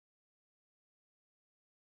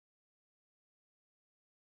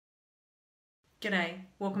G'day,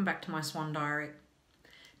 welcome back to my Swan Diary.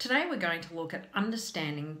 Today we're going to look at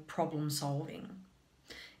understanding problem solving.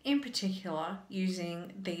 In particular,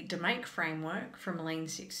 using the DMAIC framework from Lean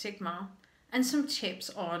Six Sigma and some tips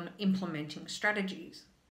on implementing strategies.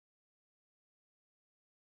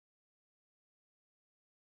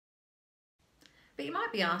 But you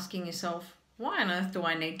might be asking yourself, why on earth do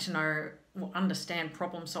I need to know or understand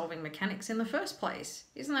problem solving mechanics in the first place?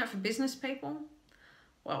 Isn't that for business people?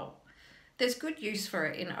 Well, there's good use for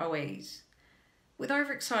it in OEs. With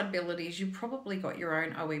overexcitabilities, you've probably got your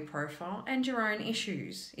own OE profile and your own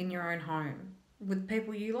issues in your own home with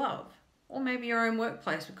people you love, or maybe your own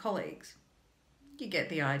workplace with colleagues. You get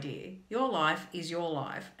the idea. Your life is your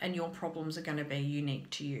life and your problems are going to be unique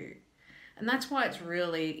to you. And that's why it's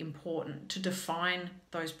really important to define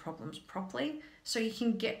those problems properly so you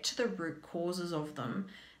can get to the root causes of them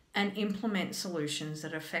and implement solutions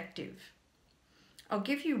that are effective. I'll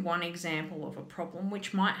give you one example of a problem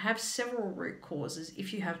which might have several root causes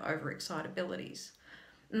if you have overexcitabilities,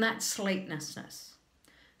 and that's sleeplessness.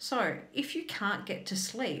 So if you can't get to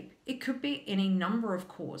sleep, it could be any number of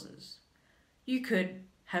causes. You could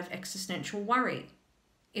have existential worry,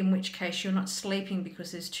 in which case you're not sleeping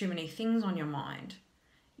because there's too many things on your mind.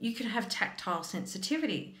 You could have tactile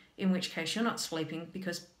sensitivity, in which case you're not sleeping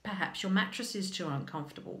because perhaps your mattress is too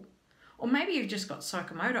uncomfortable. Or maybe you've just got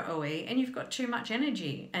psychomotor OE and you've got too much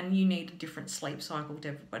energy and you need a different sleep cycle to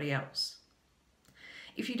everybody else.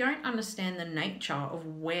 If you don't understand the nature of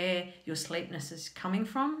where your sleepiness is coming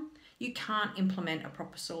from, you can't implement a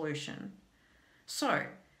proper solution. So,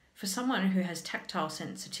 for someone who has tactile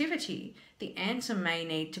sensitivity, the answer may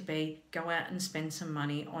need to be go out and spend some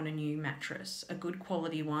money on a new mattress, a good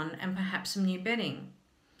quality one, and perhaps some new bedding.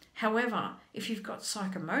 However, if you've got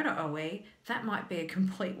psychomotor OE, that might be a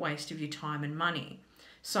complete waste of your time and money.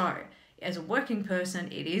 So, as a working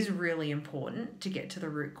person, it is really important to get to the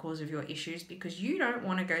root cause of your issues because you don't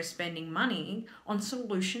want to go spending money on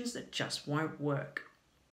solutions that just won't work.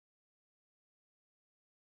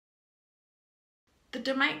 The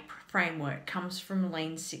DMAIC framework comes from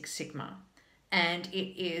Lean Six Sigma, and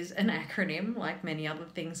it is an acronym, like many other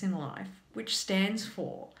things in life, which stands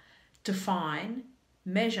for define,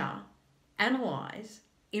 measure, analyze,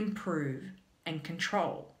 improve, and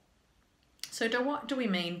control. So what do we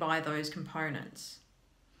mean by those components?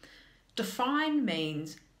 Define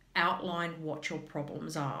means outline what your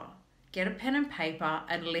problems are. Get a pen and paper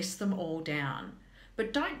and list them all down.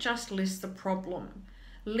 But don't just list the problem.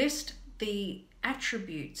 List the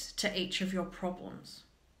attributes to each of your problems.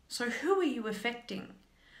 So who are you affecting?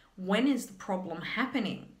 When is the problem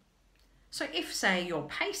happening? So if, say, you're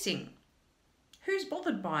pacing, who's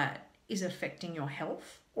bothered by it? Is it affecting your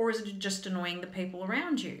health, or is it just annoying the people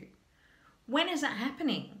around you? When is it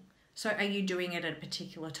happening? So are you doing it at a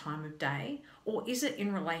particular time of day, or is it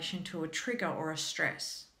in relation to a trigger or a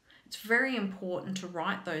stress? It's very important to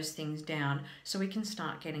write those things down so we can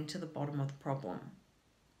start getting to the bottom of the problem.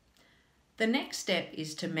 The next step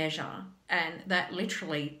is to measure, and that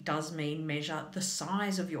literally does mean measure the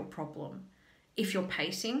size of your problem. If you're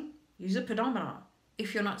pacing, use a pedometer.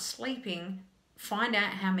 If you're not sleeping, find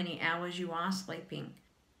out how many hours you are sleeping.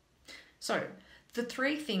 So, the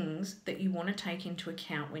three things that you want to take into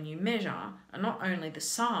account when you measure are not only the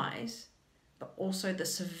size, but also the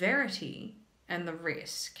severity and the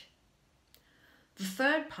risk. The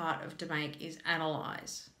third part of DMAIC is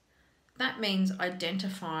analyze. That means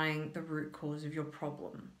identifying the root cause of your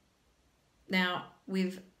problem. Now,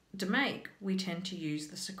 with DMAIC, we tend to use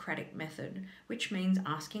the Socratic method, which means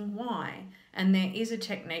asking why. And there is a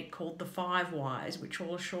technique called the 5 whys, which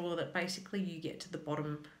will assure that basically you get to the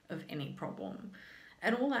bottom of any problem.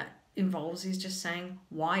 And all that involves is just saying,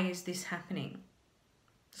 why is this happening?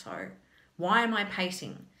 So, why am I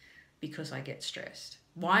pacing? Because I get stressed.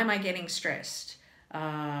 Why am I getting stressed?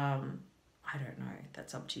 I don't know.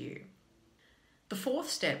 That's up to you. The fourth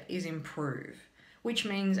step is improve, which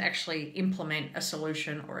means actually implement a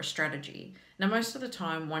solution or a strategy. Now, most of the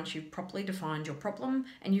time, once you've properly defined your problem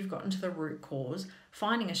and you've gotten to the root cause,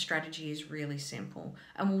 finding a strategy is really simple.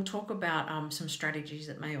 And we'll talk about some strategies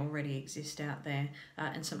that may already exist out there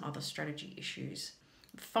and some other strategy issues.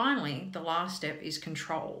 Finally, the last step is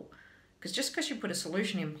control. Because just because you put a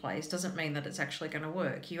solution in place doesn't mean that it's actually going to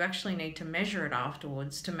work. You actually need to measure it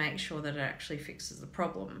afterwards to make sure that it actually fixes the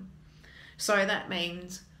problem. So that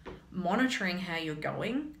means monitoring how you're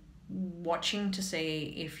going, watching to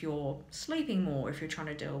see if you're sleeping more, if you're trying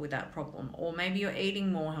to deal with that problem, or maybe you're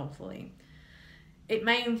eating more healthily. It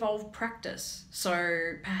may involve practice.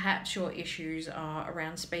 So perhaps your issues are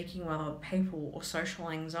around speaking with other people or social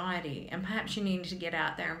anxiety, and perhaps you need to get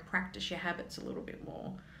out there and practice your habits a little bit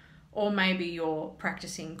more. Or maybe you're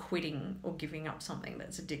practicing quitting or giving up something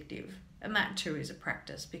that's addictive. And that too is a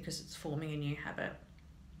practice because it's forming a new habit.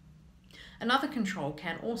 Another control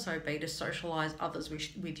can also be to socialize others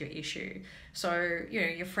with your issue. So,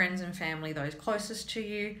 your friends and family, those closest to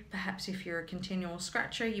you, perhaps if you're a continual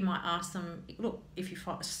scratcher, you might ask them, look, if you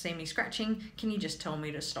see me scratching, can you just tell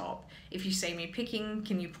me to stop? If you see me picking,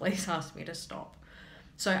 can you please ask me to stop?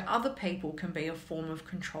 So other people can be a form of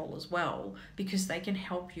control as well, because they can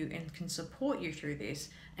help you and can support you through this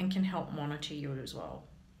and can help monitor you as well.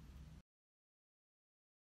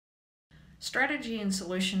 Strategy and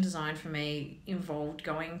solution design for me involved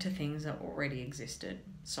going to things that already existed.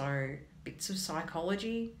 So bits of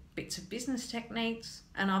psychology, bits of business techniques,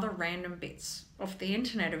 and other random bits off the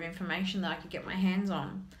internet of information that I could get my hands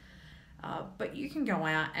on. But you can go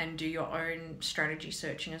out and do your own strategy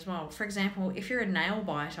searching as well. For example, if you're a nail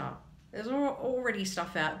biter, there's already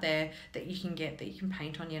stuff out there that you can get that you can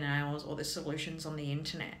paint on your nails, or there's solutions on the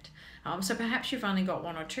internet. So perhaps you've only got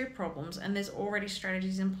one or two problems and there's already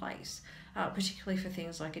strategies in place. Particularly for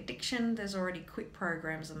things like addiction, there's already quit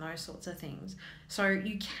programs and those sorts of things. So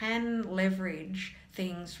you can leverage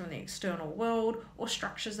things from the external world or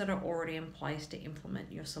structures that are already in place to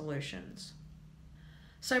implement your solutions.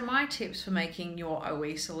 So my tips for making your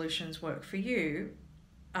OE solutions work for you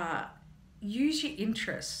are use your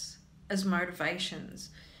interests as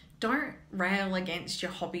motivations. Don't rail against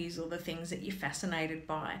your hobbies or the things that you're fascinated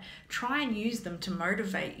by. Try and use them to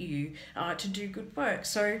motivate you to do good work.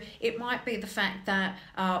 So it might be the fact that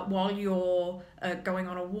while you're going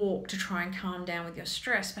on a walk to try and calm down with your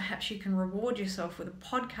stress, perhaps you can reward yourself with a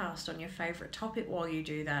podcast on your favourite topic while you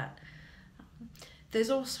do that.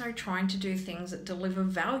 There's also trying to do things that deliver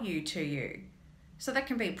value to you. So that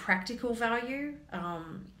can be practical value.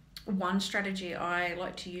 One strategy I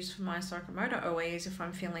like to use for my psychomotor OE is if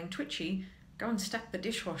I'm feeling twitchy, go and stack the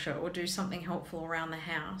dishwasher or do something helpful around the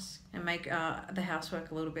house and make the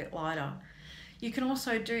housework a little bit lighter. You can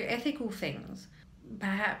also do ethical things.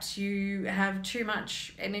 Perhaps you have too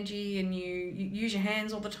much energy and you use your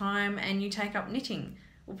hands all the time and you take up knitting.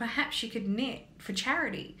 Well, perhaps you could knit for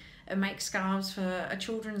charity and make scarves for a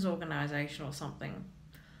children's organisation or something.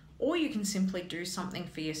 Or you can simply do something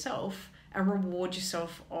for yourself and reward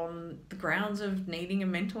yourself on the grounds of needing a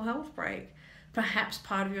mental health break. Perhaps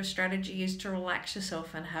part of your strategy is to relax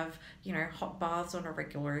yourself and have, hot baths on a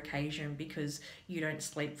regular occasion because you don't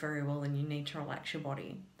sleep very well and you need to relax your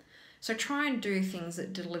body. So try and do things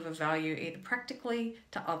that deliver value either practically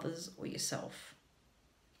to others or yourself.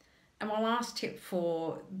 And my last tip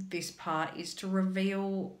for this part is to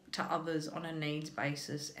reveal to others on a needs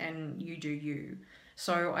basis, and you do you.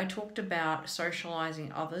 So I talked about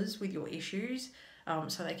socializing others with your issues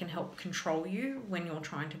so they can help control you when you're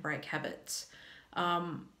trying to break habits.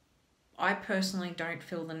 I personally don't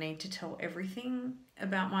feel the need to tell everything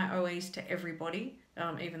about my OEs to everybody,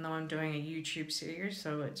 even though I'm doing a YouTube series,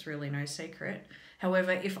 so it's really no secret.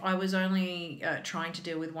 However, if I was only trying to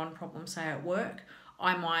deal with one problem, say at work,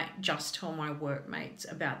 I might just tell my workmates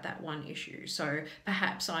about that one issue. So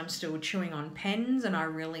perhaps I'm still chewing on pens and I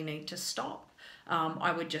really need to stop.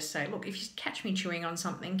 I would just say, look, if you catch me chewing on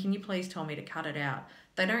something, can you please tell me to cut it out?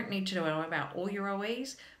 They don't need to know about all your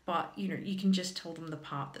OEs, but you can just tell them the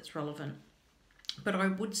part that's relevant. But I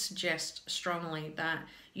would suggest strongly that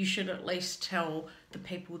you should at least tell the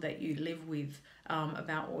people that you live with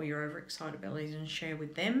about all your overexcitabilities and share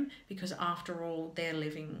with them, because after all, they're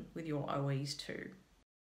living with your OEs too.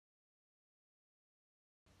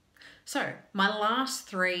 So my last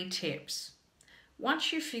 3 tips.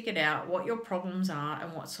 Once you've figured out what your problems are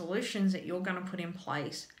and what solutions that you're going to put in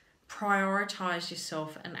place, prioritize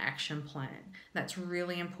yourself an action plan. That's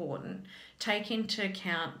really important. Take into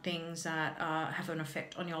account things that have an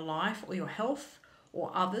effect on your life or your health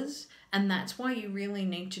or others, and that's why you really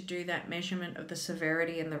need to do that measurement of the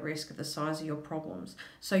severity and the risk of the size of your problems.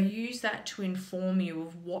 So use that to inform you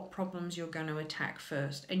of what problems you're going to attack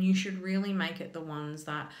first, and you should really make it the ones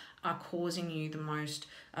that are causing you the most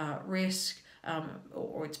risk,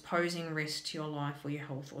 or it's posing risk to your life or your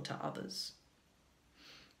health or to others.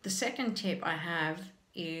 The second tip I have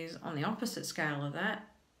is on the opposite scale of that.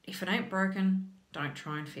 If it ain't broken, don't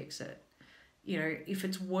try and fix it. If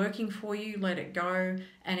it's working for you, let it go.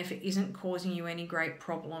 And if it isn't causing you any great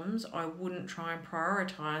problems, I wouldn't try and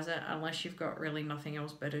prioritize it unless you've got really nothing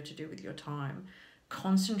else better to do with your time.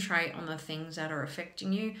 Concentrate on the things that are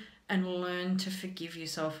affecting you and learn to forgive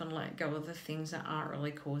yourself and let go of the things that aren't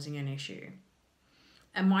really causing an issue.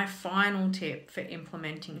 And my final tip for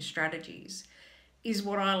implementing strategies is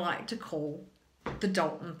what I like to call the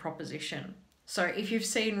Dalton proposition. So if you've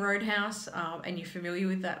seen Roadhouse and you're familiar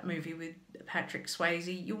with that movie with Patrick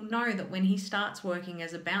Swayze, you'll know that when he starts working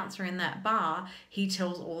as a bouncer in that bar, he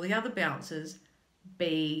tells all the other bouncers,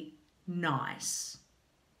 be nice.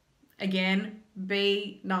 Again,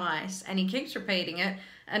 be nice. And he keeps repeating it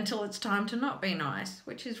until it's time to not be nice,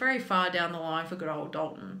 which is very far down the line for good old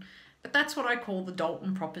Dalton. But that's what I call the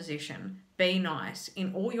Dalton proposition. Be nice.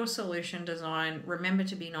 In all your solution design, remember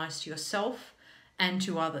to be nice to yourself and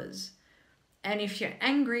to others. And if you're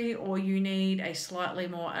angry or you need a slightly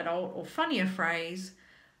more adult or funnier phrase,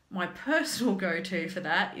 my personal go-to for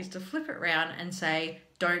that is to flip it around and say,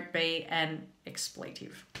 don't be an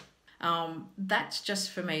expletive. That's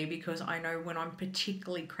just for me because I know when I'm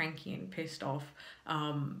particularly cranky and pissed off,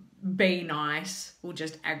 be nice will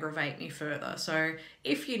just aggravate me further. So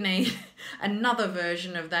if you need another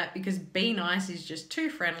version of that because be nice is just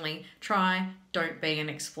too friendly, try don't be an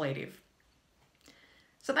expletive.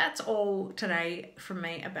 So that's all today from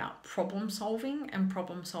me about problem solving and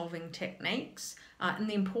problem solving techniques and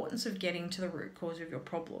the importance of getting to the root cause of your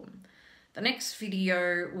problem. The next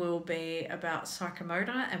video will be about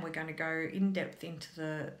psychomotor and we're going to go in depth into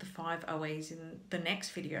the 5 OEs in the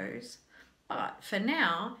next videos. But for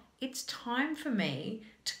now, it's time for me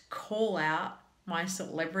to call out my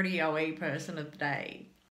celebrity OE person of the day.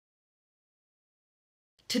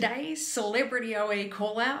 Today's celebrity OE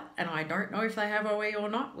call out, and I don't know if they have OE or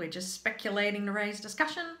not, we're just speculating to raise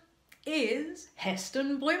discussion, is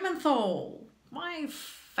Heston Blumenthal, my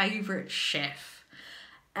favourite chef.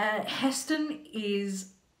 Heston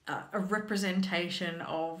is a representation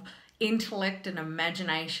of intellect and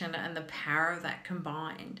imagination and the power of that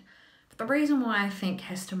combined. But the reason why I think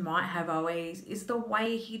Heston might have OEs is the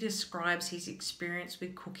way he describes his experience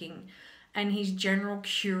with cooking and his general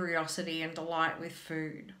curiosity and delight with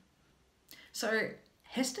food. So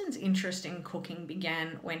Heston's interest in cooking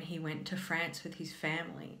began when he went to France with his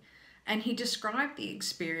family, and he described the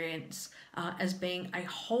experience as being a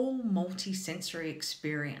whole multi-sensory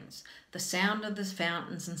experience. The sound of the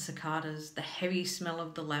fountains and cicadas, the heavy smell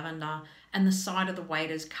of the lavender, and the sight of the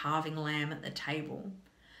waiters carving lamb at the table.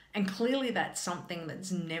 And clearly that's something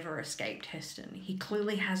that's never escaped Heston. He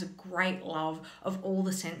clearly has a great love of all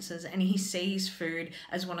the senses and he sees food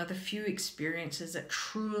as one of the few experiences that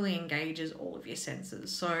truly engages all of your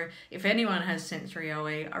senses. So if anyone has sensory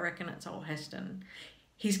OE, I reckon it's old Heston.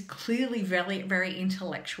 He's clearly very, very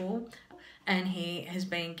intellectual and he has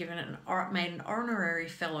been made an honorary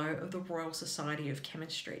fellow of the Royal Society of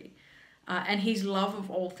Chemistry. And his love of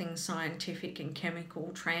all things scientific and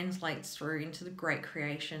chemical translates through into the great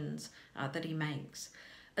creations that he makes,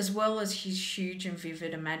 as well as his huge and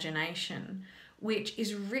vivid imagination, which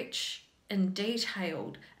is rich and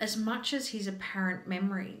detailed as much as his apparent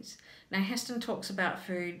memories. Now, Heston talks about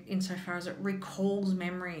food insofar as it recalls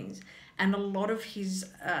memories, and a lot of his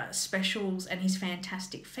specials and his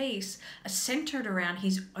fantastic feasts are centered around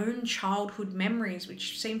his own childhood memories,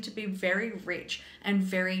 which seem to be very rich and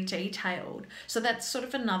very detailed. So that's sort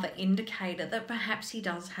of another indicator that perhaps he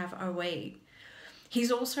does have OE. He's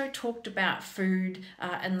also talked about food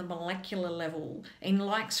and the molecular level and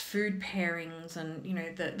likes food pairings and, you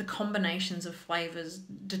know, the combinations of flavors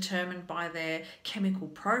determined by their chemical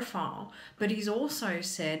profile. But he's also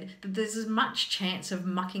said that there's as much chance of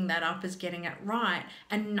mucking that up as getting it right,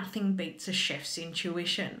 and nothing beats a chef's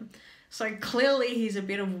intuition. So clearly he's a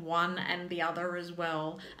bit of one and the other as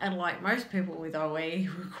well. And like most people with OE,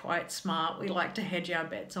 we're quite smart. We like to hedge our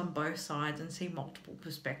bets on both sides and see multiple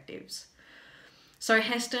perspectives. So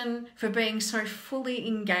Heston, for being so fully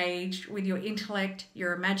engaged with your intellect,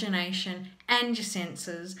 your imagination and your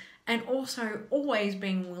senses, and also always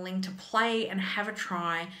being willing to play and have a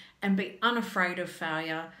try and be unafraid of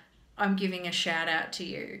failure, I'm giving a shout out to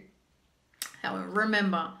you. However,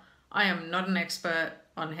 remember, I am not an expert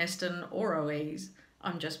on Heston or OEs.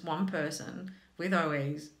 I'm just one person with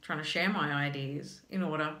OEs trying to share my ideas in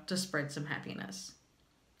order to spread some happiness.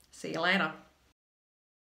 See you later.